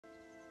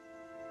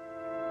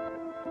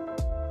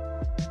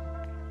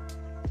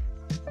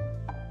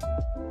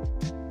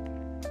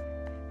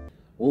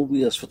Will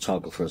we as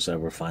photographers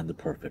ever find the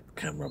perfect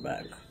camera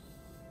bag?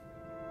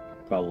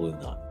 Probably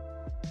not.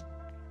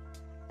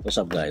 What's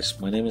up guys,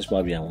 my name is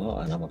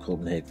Anwar and I'm a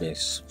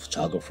Copenhagen-based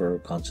photographer,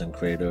 content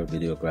creator,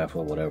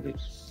 videographer, whatever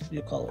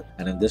you call it.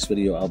 And in this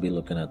video I'll be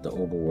looking at the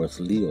Oberwerth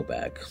Leo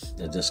bag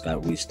that just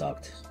got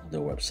restocked on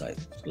their website.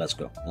 So let's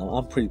go. Now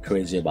I'm pretty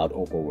crazy about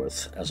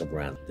Oberwerth as a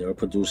brand. They're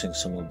producing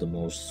some of the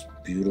most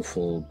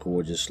beautiful,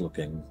 gorgeous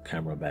looking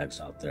camera bags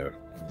out there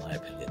in my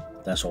opinion.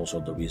 That's also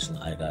the reason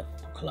I got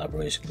a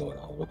collaboration going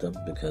on with them,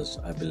 because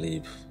I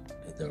believe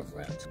in their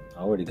brand.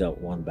 I already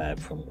got one bag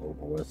from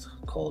Oberwerth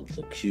called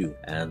the Q,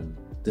 and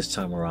this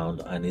time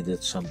around I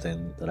needed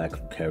something that I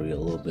could carry a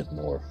little bit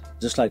more.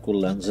 Just like with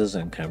lenses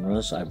and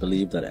cameras, I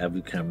believe that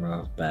every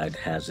camera bag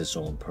has its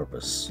own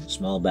purpose.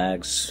 Small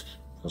bags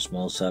for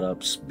small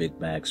setups, big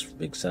bags for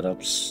big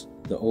setups.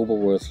 The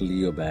Oberwerth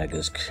Leo bag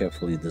is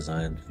carefully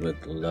designed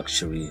with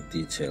luxury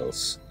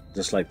details,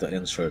 just like the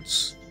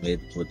inserts made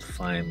with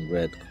fine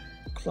red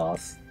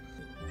cloth.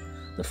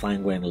 The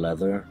fine grain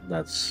leather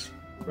that's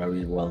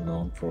very well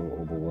known for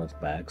Oberwerth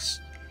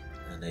bags,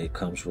 and it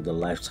comes with a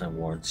lifetime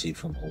warranty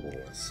from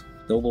Oberwerth.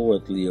 The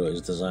Oberwerth Leo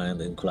is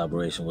designed in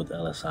collaboration with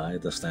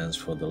LSI, that stands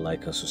for the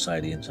Leica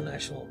Society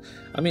International.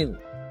 I mean,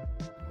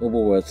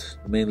 Oberwerth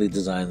mainly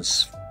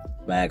designs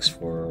bags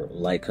for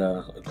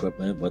Leica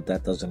equipment, but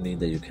that doesn't mean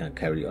that you can't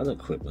carry other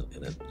equipment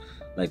in it.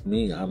 Like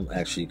me, I'm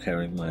actually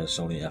carrying my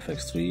Sony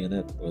FX3 in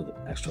it with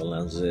extra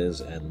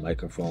lenses and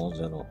microphones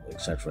and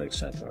etc,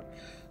 etc.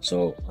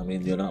 So I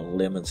mean, you're not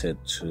limited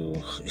to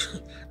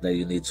that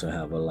you need to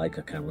have a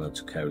Leica camera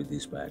to carry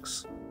these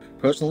bags.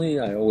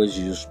 Personally, I always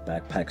use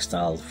backpack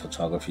style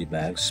photography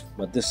bags,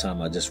 but this time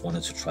I just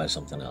wanted to try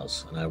something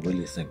else, and I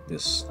really think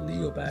this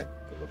Leo bag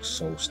looks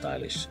so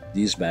stylish.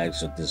 These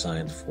bags are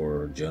designed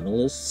for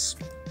journalists,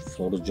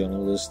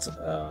 photojournalists,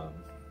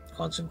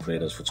 content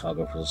creators,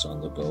 photographers on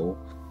the go,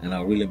 and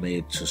are really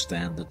made to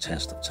stand the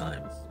test of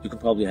time. You can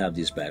probably have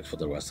these bags for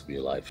the rest of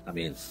your life. I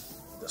mean,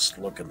 just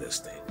look at this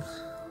thing.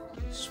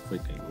 It's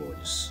freaking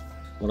gorgeous.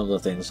 One of the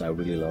things I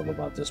really love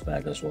about this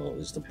bag as well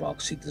is the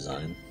boxy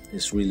design.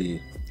 It's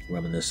really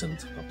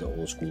reminiscent of the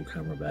old school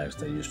camera bags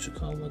that used to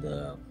come with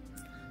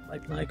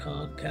like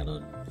Nikon,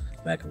 Canon.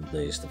 Back in the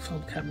days, the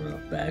film camera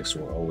bags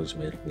were always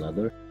made of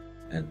leather,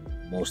 and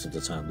most of the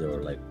time they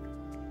were like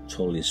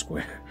totally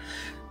square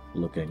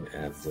looking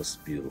and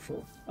just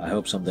beautiful. I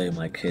hope someday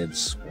my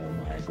kids or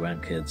my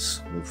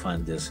grandkids will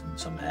find this in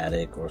some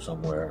attic or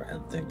somewhere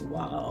and think,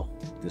 wow,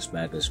 this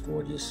bag is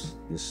gorgeous.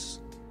 This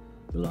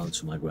belonged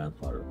to my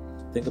grandfather.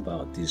 Think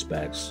about these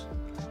bags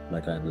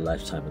like a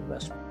lifetime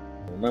investment.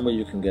 Remember,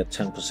 you can get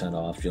 10%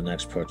 off your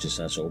next purchase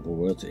at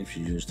Oberwerth if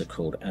you use the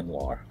code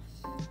Anwar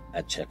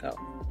at checkout.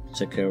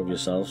 Take care of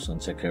yourselves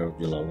and take care of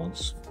your loved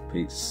ones.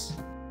 Peace.